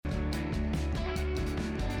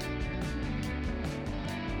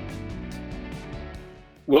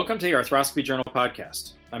Welcome to the Arthroscopy Journal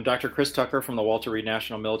podcast. I'm Dr. Chris Tucker from the Walter Reed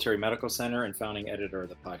National Military Medical Center and founding editor of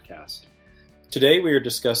the podcast. Today we are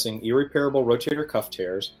discussing irreparable rotator cuff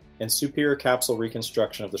tears and superior capsule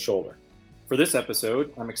reconstruction of the shoulder. For this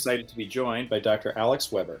episode, I'm excited to be joined by Dr.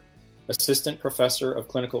 Alex Weber, Assistant Professor of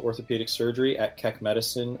Clinical Orthopedic Surgery at Keck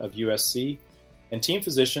Medicine of USC and team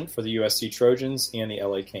physician for the USC Trojans and the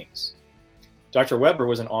LA Kings. Dr. Weber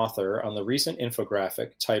was an author on the recent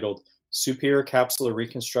infographic titled Superior Capsular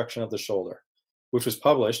Reconstruction of the Shoulder, which was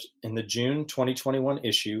published in the June 2021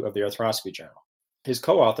 issue of the Arthroscopy Journal. His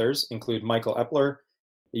co-authors include Michael Epler,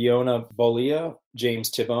 Iona Bolia,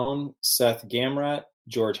 James Tibone, Seth Gamrat,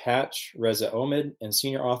 George Hatch, Reza Omid, and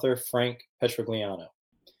senior author Frank Petrogliano.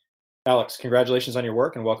 Alex, congratulations on your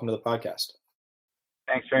work and welcome to the podcast.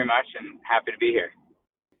 Thanks very much and happy to be here.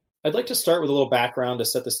 I'd like to start with a little background to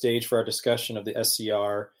set the stage for our discussion of the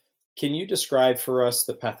SCR. Can you describe for us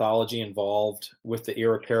the pathology involved with the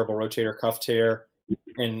irreparable rotator cuff tear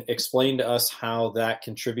and explain to us how that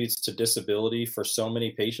contributes to disability for so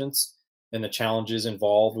many patients and the challenges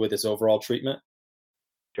involved with its overall treatment?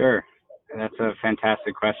 Sure. That's a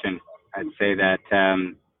fantastic question. I'd say that,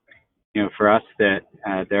 for us that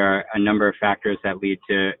there are a number of factors that lead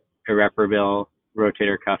to irreparable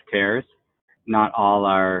rotator cuff tears. Not all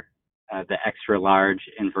are the extra large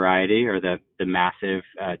in variety or the massive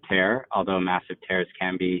tear, although massive tears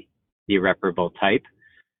can be the irreparable type.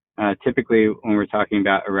 Typically, when we're talking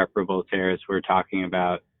about irreparable tears, we're talking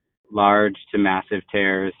about large to massive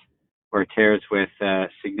tears or tears with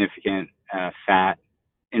significant fat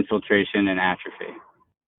infiltration and atrophy.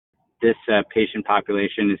 This patient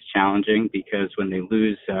population is challenging because when they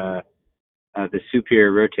lose the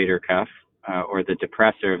superior rotator cuff or the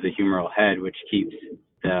depressor of the humeral head, which keeps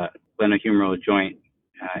the glenohumeral joint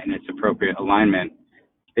in its appropriate alignment,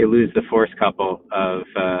 they lose the force couple of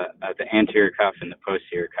the anterior cuff and the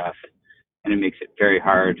posterior cuff, and it makes it very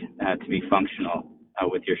hard to be functional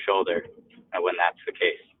with your shoulder when that's the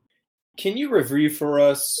case. Can you review for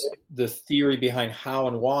us the theory behind how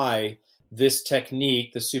and why this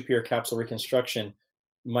technique, the superior capsule reconstruction,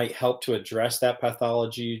 might help to address that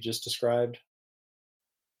pathology you just described?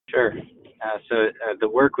 Sure. So the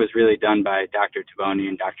work was really done by Dr. Tibone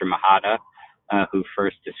and Dr. Mahata, who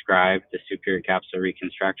first described the superior capsular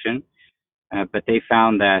reconstruction. But they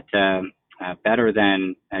found that better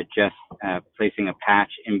than just placing a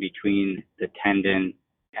patch in between the tendon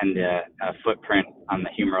and the footprint on the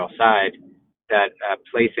humeral side, that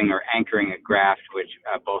placing or anchoring a graft, which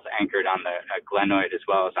both anchored on the glenoid as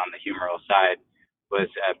well as on the humeral side, was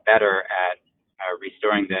better at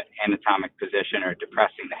restoring the anatomic position or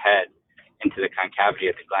depressing the head into the concavity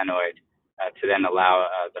of the glenoid to then allow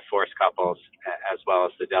the force couples as well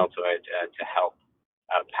as the deltoid to help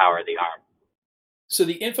power the arm. So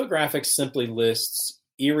the infographic simply lists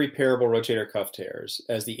irreparable rotator cuff tears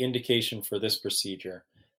as the indication for this procedure.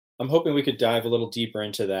 I'm hoping we could dive a little deeper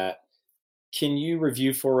into that. Can you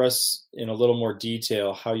review for us in a little more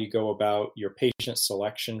detail how you go about your patient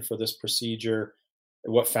selection for this procedure?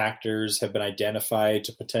 What factors have been identified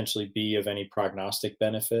to potentially be of any prognostic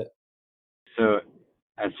benefit? So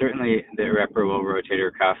certainly the irreparable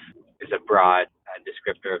rotator cuff is a broad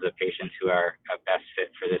descriptor of the patients who are best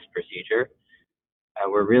fit for this procedure.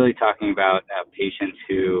 We're really talking about patients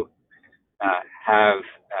who have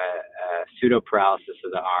pseudoparalysis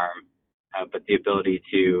of the arm, but the ability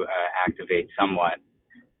to activate somewhat,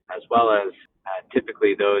 as well as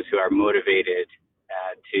typically those who are motivated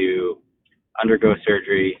to undergo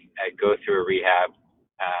surgery, go through a rehab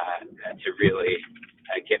to really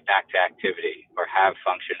get back to activity or have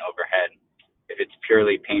function overhead. If it's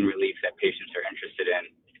purely pain relief that patients are interested in,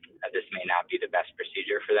 this may not be the best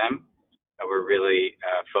procedure for them. We're really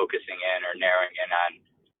focusing in or narrowing in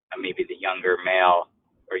on maybe the younger male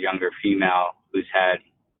or younger female who's had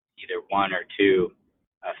either one or two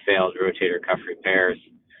failed rotator cuff repairs,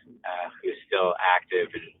 who's still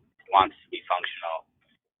active and wants to be functional.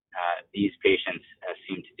 These patients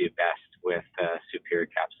seem to do best with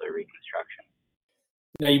superior capsular reconstruction.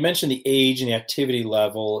 Now, you mentioned the age and the activity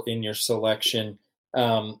level in your selection.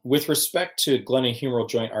 With respect to glenohumeral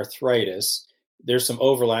joint arthritis, there's some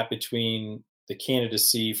overlap between the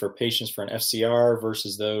candidacy for patients for an FCR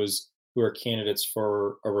versus those who are candidates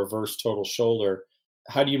for a reverse total shoulder.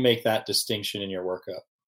 How do you make that distinction in your workup?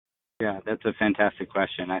 Yeah, that's a fantastic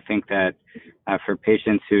question. I think that for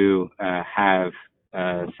patients who have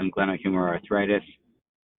some glenohumeral arthritis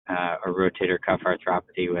or rotator cuff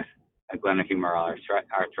arthropathy with a glenohumeral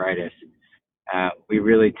arthritis, we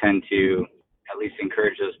really tend to at least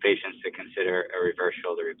encourage those patients to consider a reverse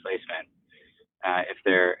shoulder replacement. if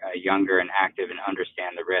they're younger and active and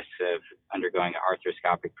understand the risks of undergoing an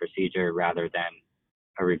arthroscopic procedure rather than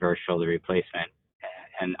a reverse shoulder replacement.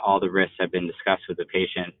 And all the risks have been discussed with the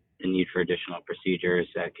patient, the need for additional procedures,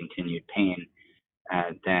 continued pain,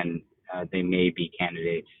 then they may be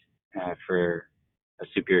candidates for a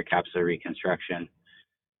superior capsular reconstruction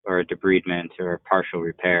or a debridement or a partial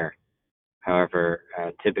repair. However,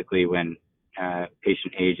 typically when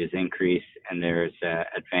patient age is increased and there's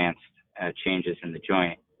advanced changes in the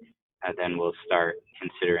joint, then we'll start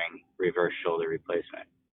considering reverse shoulder replacement.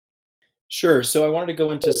 Sure. So I wanted to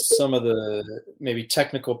go into some of the maybe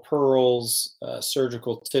technical pearls,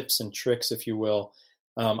 surgical tips and tricks, if you will,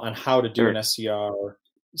 on how to do an SCR.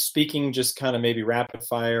 Speaking just kind of maybe rapid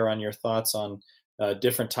fire on your thoughts on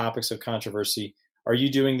different topics of controversy. Are you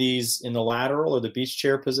doing these in the lateral or the beach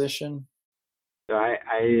chair position? So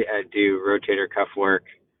I do rotator cuff work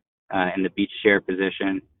in the beach chair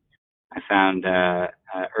position. I found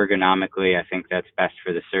ergonomically, I think that's best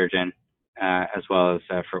for the surgeon, as well as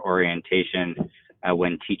for orientation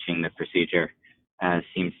when teaching the procedure.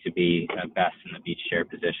 Seems to be best in the beach chair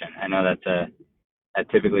position. I know that's a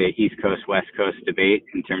typically an East Coast, West Coast debate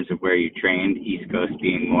in terms of where you trained, East Coast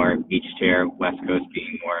being more beach chair, West Coast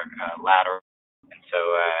being more lateral. And so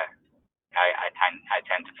I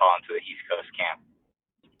tend to fall into the East Coast camp.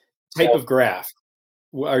 Type of graft.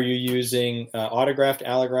 Are you using autograft,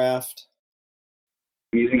 allograft?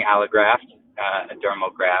 I'm using allograft, a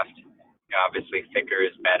dermal graft. Obviously, thicker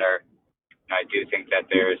is better. I do think that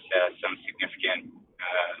there's some significant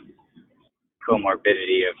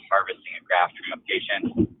comorbidity of harvesting a graft from a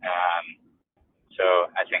patient. So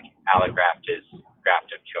I think allograft is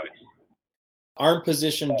graft of choice. Arm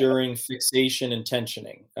position during fixation and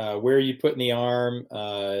tensioning. Where are you putting the arm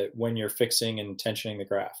when you're fixing and tensioning the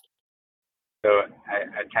graft? So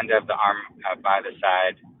I tend to have the arm by the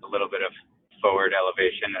side, a little bit of forward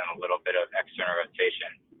elevation and a little bit of external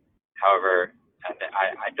rotation. However,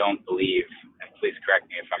 I don't believe, and please correct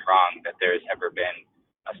me if I'm wrong, that there's ever been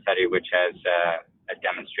a study which has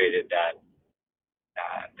demonstrated that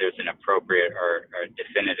there's an appropriate or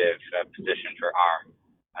definitive position for arm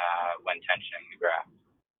when tensioning the graft.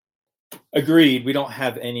 Agreed. We don't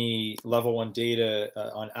have any level 1 data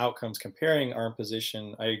on outcomes comparing arm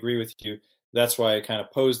position. I agree with you. That's why I kind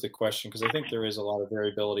of posed the question, because I think there is a lot of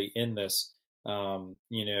variability in this.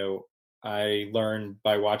 I learned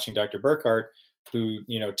by watching Dr. Burkhart, who,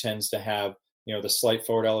 tends to have, the slight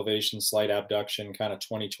forward elevation, slight abduction, kind of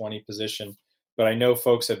 20-20 position. But I know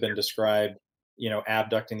folks have been described,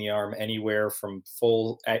 abducting the arm anywhere from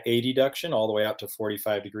full adduction all the way out to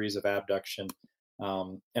 45 degrees of abduction.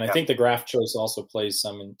 And I think the graft choice also plays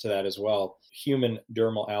some into that as well. Human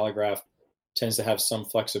dermal allograft tends to have some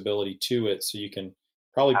flexibility to it, so you can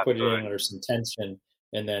probably put it in under some tension,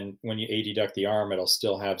 and then when you adduct the arm, it'll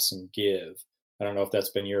still have some give. I don't know if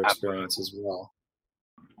that's been your experience as well.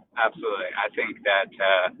 Absolutely. I think that,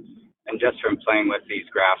 and just from playing with these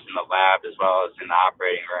grafts in the lab as well as in the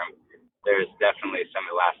operating room, there's definitely some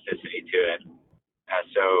elasticity to it.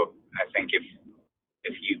 So I think if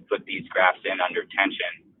you put these grafts in under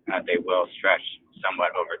tension, they will stretch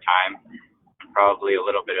somewhat over time. Probably a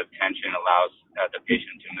little bit of tension allows the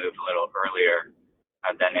patient to move a little earlier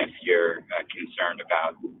than if you're concerned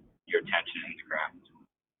about your tension in the graft.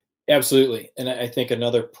 Absolutely. And I think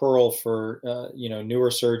another pearl for,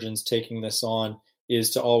 newer surgeons taking this on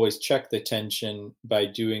is to always check the tension by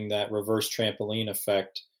doing that reverse trampoline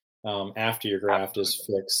effect after your graft is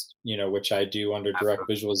fixed, which I do under direct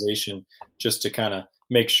visualization, just to kind of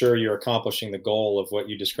make sure you're accomplishing the goal of what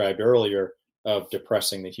you described earlier of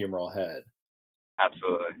depressing the humeral head.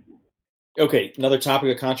 Absolutely. Okay, another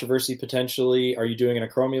topic of controversy potentially. Are you doing an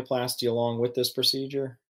acromioplasty along with this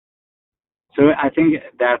procedure? So I think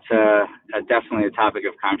that's definitely a topic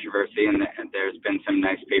of controversy, and there's been some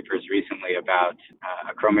nice papers recently about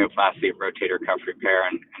acromioplasty of rotator cuff repair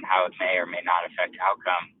and how it may or may not affect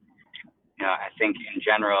outcome. I think in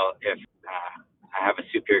general, if I have a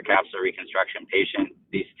superior capsular reconstruction patient,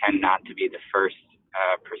 these tend not to be the first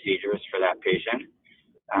procedures for that patient.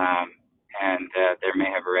 And there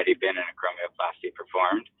may have already been an acromioplasty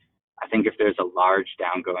performed. I think if there's a large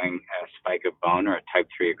downgoing spike of bone or a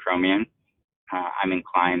type 3 acromion, I'm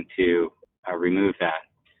inclined to remove that.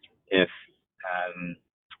 If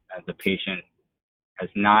the patient has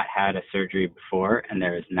not had a surgery before and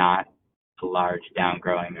there is not a large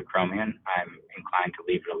downgrowing acromion, I'm inclined to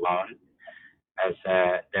leave it alone, as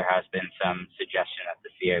there has been some suggestion that the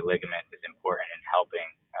CA ligament is important in helping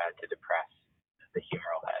to depress the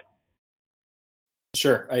humeral head.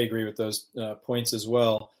 Sure, I agree with those points as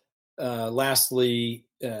well. Lastly,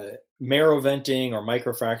 marrow venting or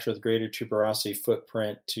microfracture with greater tuberosity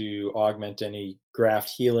footprint to augment any graft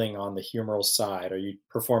healing on the humeral side? Are you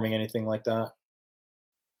performing anything like that?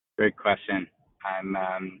 Great question.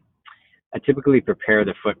 I typically prepare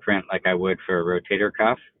the footprint like I would for a rotator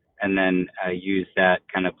cuff, and then use that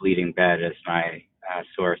kind of bleeding bed as my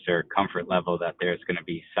source or comfort level that there's going to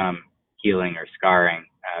be some healing or scarring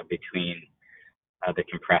between the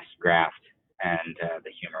compressed graft and the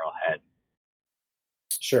humeral head.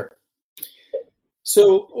 Sure.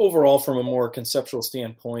 So overall, from a more conceptual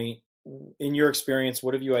standpoint, in your experience,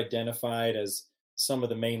 what have you identified as some of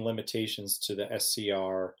the main limitations to the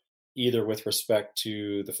SCR, either with respect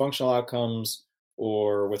to the functional outcomes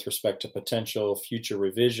or with respect to potential future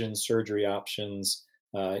revision surgery options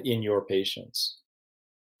in your patients?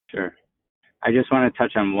 Sure. I just want to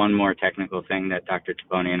touch on one more technical thing that Dr.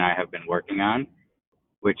 Taboni and I have been working on,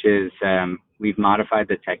 which is we've modified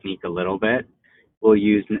the technique a little bit. We'll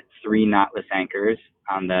use 3 knotless anchors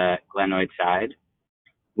on the glenoid side.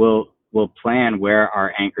 We'll plan where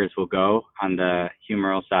our anchors will go on the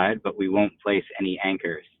humeral side, but we won't place any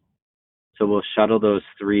anchors. So we'll shuttle those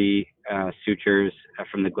 3 sutures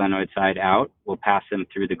from the glenoid side out. We'll pass them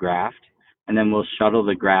through the graft, and then we'll shuttle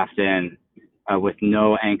the graft in with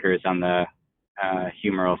no anchors on the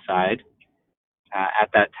humeral side. At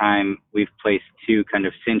that time, we've placed 2 kind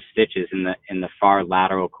of cinch stitches in the far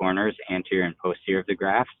lateral corners, anterior and posterior of the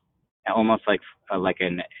graft, almost like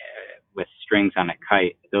with strings on a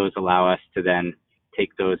kite. Those allow us to then take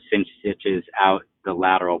those cinch stitches out the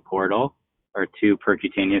lateral portal, or 2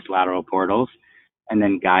 percutaneous lateral portals, and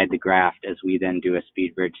then guide the graft as we then do a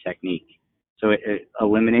speed bridge technique. So it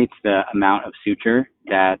eliminates the amount of suture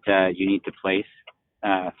that you need to place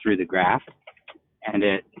through the graft. And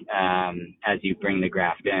it, as you bring the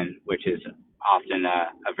graft in, which is often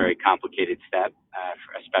a very complicated step,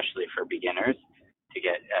 especially for beginners, to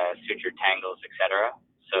get suture tangles, etc.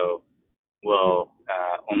 So we'll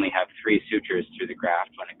only have 3 sutures through the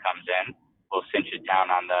graft when it comes in. We'll cinch it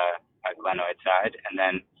down on the glenoid side, and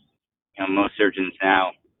then most surgeons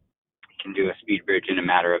now can do a speed bridge in a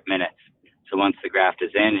matter of minutes. So once the graft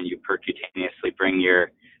is in and you percutaneously bring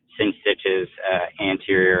your cinch stitches,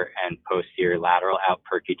 anterior and posterior lateral out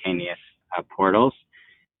percutaneous portals,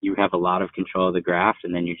 you have a lot of control of the graft,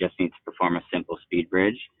 and then you just need to perform a simple speed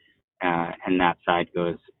bridge, and that side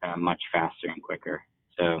goes much faster and quicker.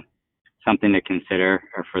 So something to consider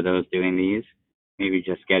for those doing these, maybe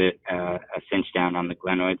just get it a cinch down on the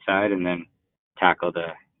glenoid side and then tackle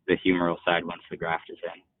the humeral side once the graft is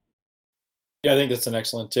in. Yeah, I think that's an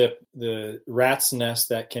excellent tip. The rat's nest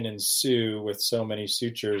that can ensue with so many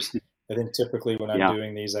sutures. I think typically when I'm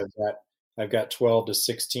doing these, I've got 12 to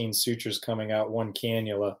 16 sutures coming out one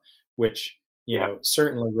cannula, which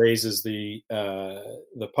certainly raises the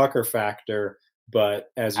pucker factor.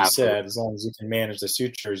 But as you said, as long as you can manage the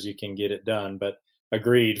sutures, you can get it done. But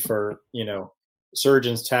agreed, for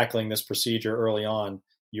surgeons tackling this procedure early on,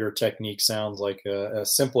 your technique sounds like a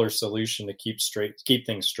simpler solution to keep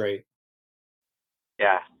things straight.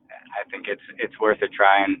 Yeah, I think it's worth a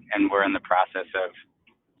try, and we're in the process of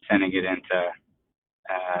sending it into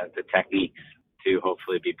the techniques to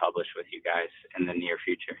hopefully be published with you guys in the near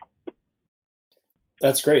future.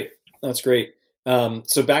 That's great.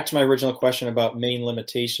 So back to my original question about main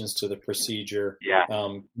limitations to the procedure.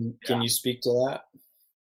 Can you speak to that?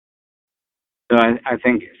 So I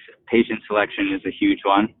think patient selection is a huge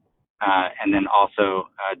one, and then also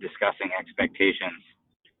discussing expectations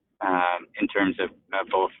in terms of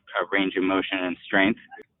both range of motion and strength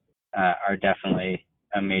are definitely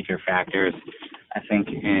major factors. I think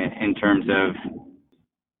in terms of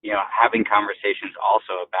having conversations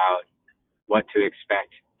also about what to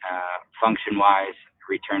expect function-wise,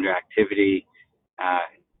 return to activity,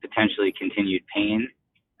 potentially continued pain,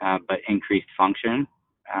 but increased function,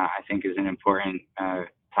 I think is an important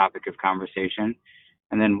topic of conversation.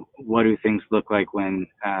 And then what do things look like when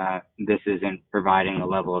this isn't providing a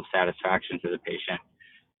level of satisfaction to the patient?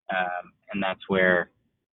 And that's where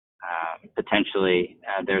potentially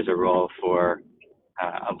there's a role for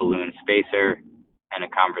a balloon spacer and a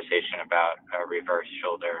conversation about a reverse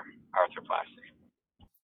shoulder arthroplasty.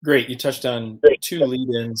 Great. You touched on 2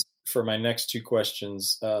 lead-ins for my next 2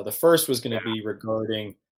 questions. The first was going to be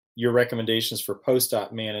regarding your recommendations for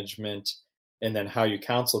post-op management, and then how you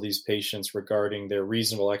counsel these patients regarding their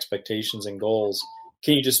reasonable expectations and goals.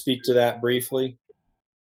 Can you just speak to that briefly?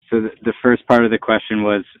 So the first part of the question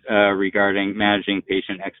was regarding managing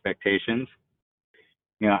patient expectations.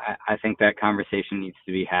 I think that conversation needs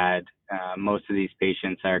to be had. Most of these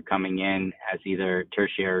patients are coming in as either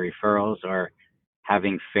tertiary referrals or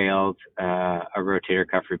having failed a rotator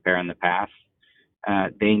cuff repair in the past.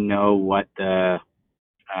 They know what the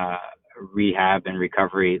rehab and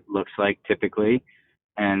recovery looks like typically,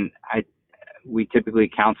 and we typically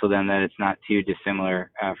counsel them that it's not too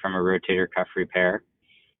dissimilar from a rotator cuff repair.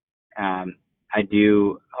 I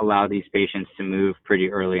do allow these patients to move pretty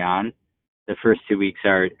early on. The first 2 weeks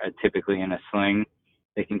are typically in a sling.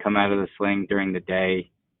 They can come out of the sling during the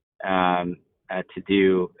day to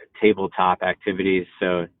do tabletop activities,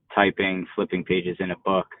 so typing, flipping pages in a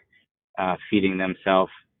book, feeding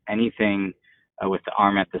themselves, anything with the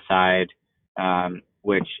arm at the side,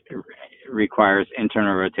 which requires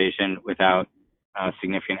internal rotation without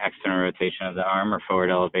significant external rotation of the arm or forward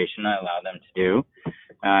elevation, I allow them to do.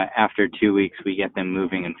 After 2 weeks, we get them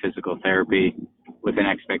moving in physical therapy with an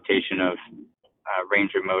expectation of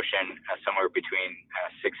range of motion somewhere between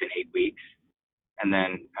 6 and 8 weeks. And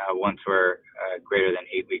then once we're greater than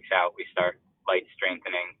 8 weeks out, we start light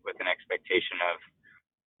strengthening with an expectation of,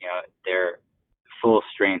 their full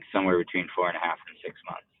strength somewhere between 4.5 and 6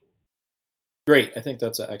 months. Great. I think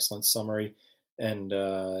that's an excellent summary and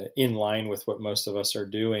in line with what most of us are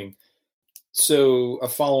doing. So a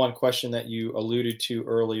follow-on question that you alluded to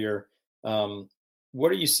earlier,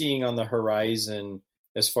 what are you seeing on the horizon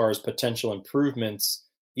as far as potential improvements,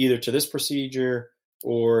 either to this procedure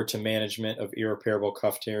or to management of irreparable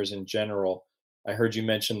cuff tears in general? I heard you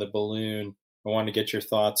mention the balloon. I wanted to get your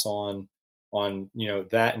thoughts on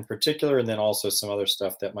that in particular, and then also some other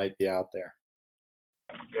stuff that might be out there.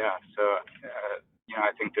 Yeah, so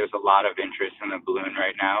I think there's a lot of interest in the balloon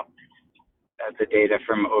right now. The data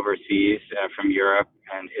from overseas, from Europe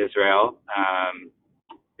and Israel,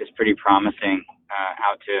 is pretty promising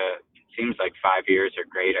out to, it seems like 5 years or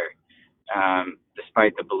greater,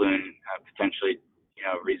 despite the balloon potentially,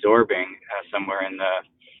 resorbing somewhere in the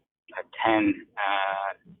 10,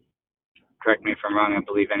 correct me if I'm wrong, I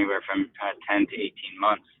believe anywhere from 10 to 18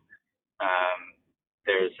 months,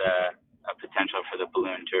 there's a potential for the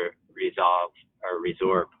balloon to resolve or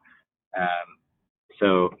resorb.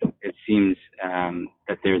 So it seems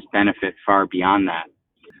that there's benefit far beyond that.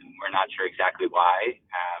 We're not sure exactly why,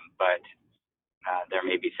 but there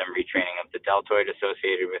may be some retraining of the deltoid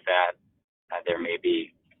associated with that. There may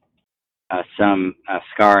be some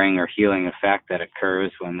scarring or healing effect that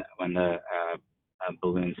occurs when the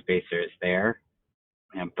balloon spacer is there.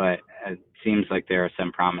 But it seems like there are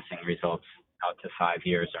some promising results out to 5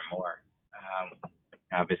 years or more.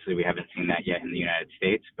 Obviously, we haven't seen that yet in the United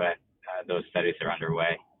States, but those studies are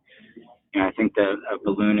underway. I think the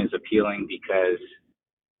balloon is appealing because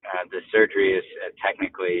the surgery is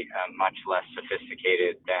technically much less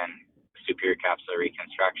sophisticated than superior capsular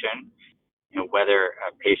reconstruction. Whether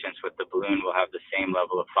patients with the balloon will have the same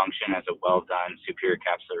level of function as a well-done superior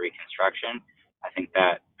capsular reconstruction, I think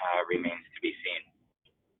that remains to be seen.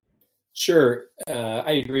 Sure.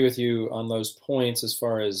 I agree with you on those points as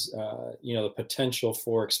far as, the potential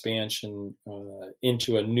for expansion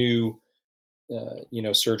into a new,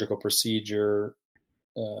 surgical procedure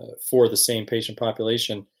for the same patient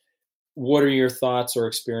population. What are your thoughts or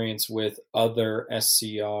experience with other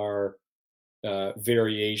SCR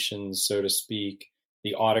variations, so to speak,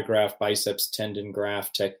 the autograft biceps tendon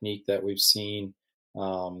graft technique that we've seen,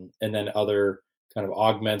 and then other kind of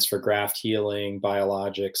augments for graft healing,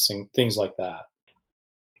 biologics, and things like that?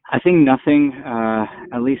 I think nothing,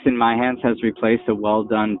 at least in my hands, has replaced a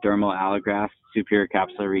well-done dermal allograft superior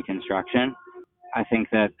capsular reconstruction. I think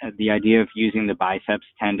that the idea of using the biceps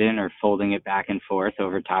tendon or folding it back and forth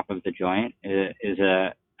over top of the joint is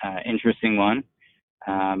a interesting one.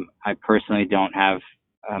 I personally don't have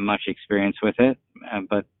much experience with it,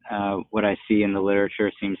 but what I see in the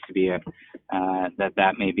literature seems to be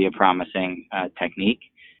that may be a promising technique.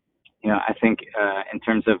 I think in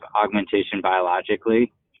terms of augmentation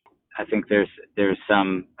biologically, I think there's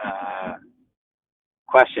some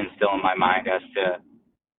questions still in my mind as to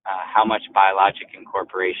how much biologic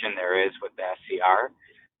incorporation there is with the SCR,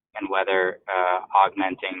 and whether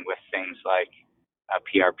augmenting with things like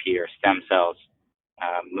PRP or stem cells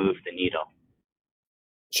move the needle.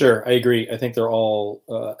 Sure, I agree. I think they're all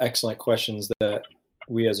excellent questions that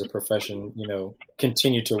we as a profession,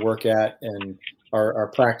 continue to work at, and our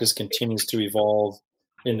practice continues to evolve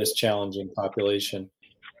in this challenging population.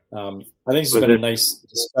 I think this has been a nice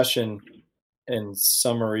discussion and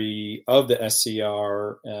summary of the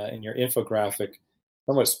SCR, and your infographic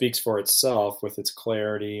somewhat speaks for itself with its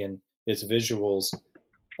clarity and its visuals.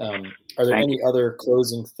 Are there any other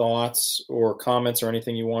closing thoughts or comments or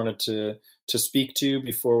anything you wanted to speak to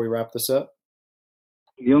before we wrap this up?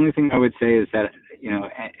 The only thing I would say is that,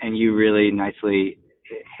 and you really nicely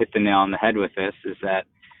hit the nail on the head with this, is that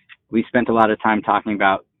we spent a lot of time talking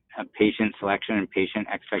about patient selection and patient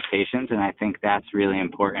expectations. And I think that's really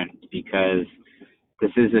important because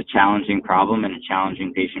this is a challenging problem and a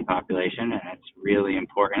challenging patient population. And it's really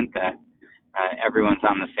important that everyone's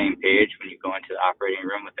on the same page when you go into the operating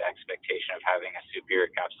room with the expectation of having a superior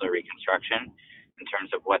capsular reconstruction in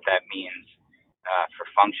terms of what that means for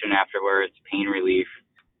function afterwards, pain relief,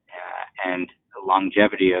 and the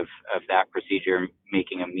longevity of that procedure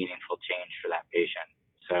making a meaningful change for that patient.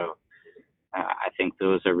 So I think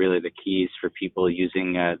those are really the keys for people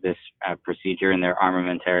using this procedure in their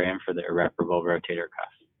armamentarium for the irreparable rotator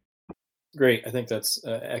cuff. Great. I think that's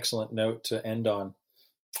an excellent note to end on.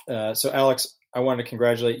 So Alex, I wanted to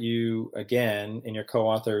congratulate you again and your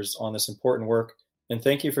co-authors on this important work, and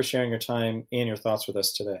thank you for sharing your time and your thoughts with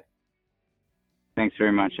us today. Thanks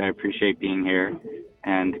very much. I appreciate being here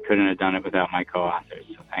and couldn't have done it without my co-authors,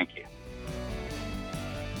 so thank you.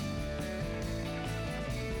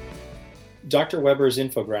 Dr. Weber's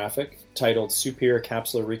infographic, titled Superior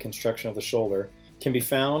Capsular Reconstruction of the Shoulder, can be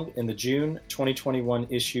found in the June 2021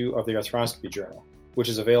 issue of the Arthroscopy Journal, which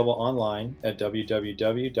is available online at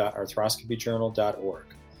www.arthroscopyjournal.org.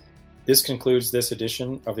 This concludes this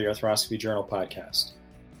edition of the Arthroscopy Journal podcast.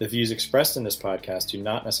 The views expressed in this podcast do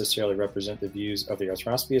not necessarily represent the views of the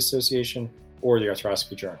Arthroscopy Association or the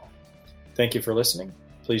Arthroscopy Journal. Thank you for listening.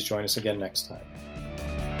 Please join us again next time.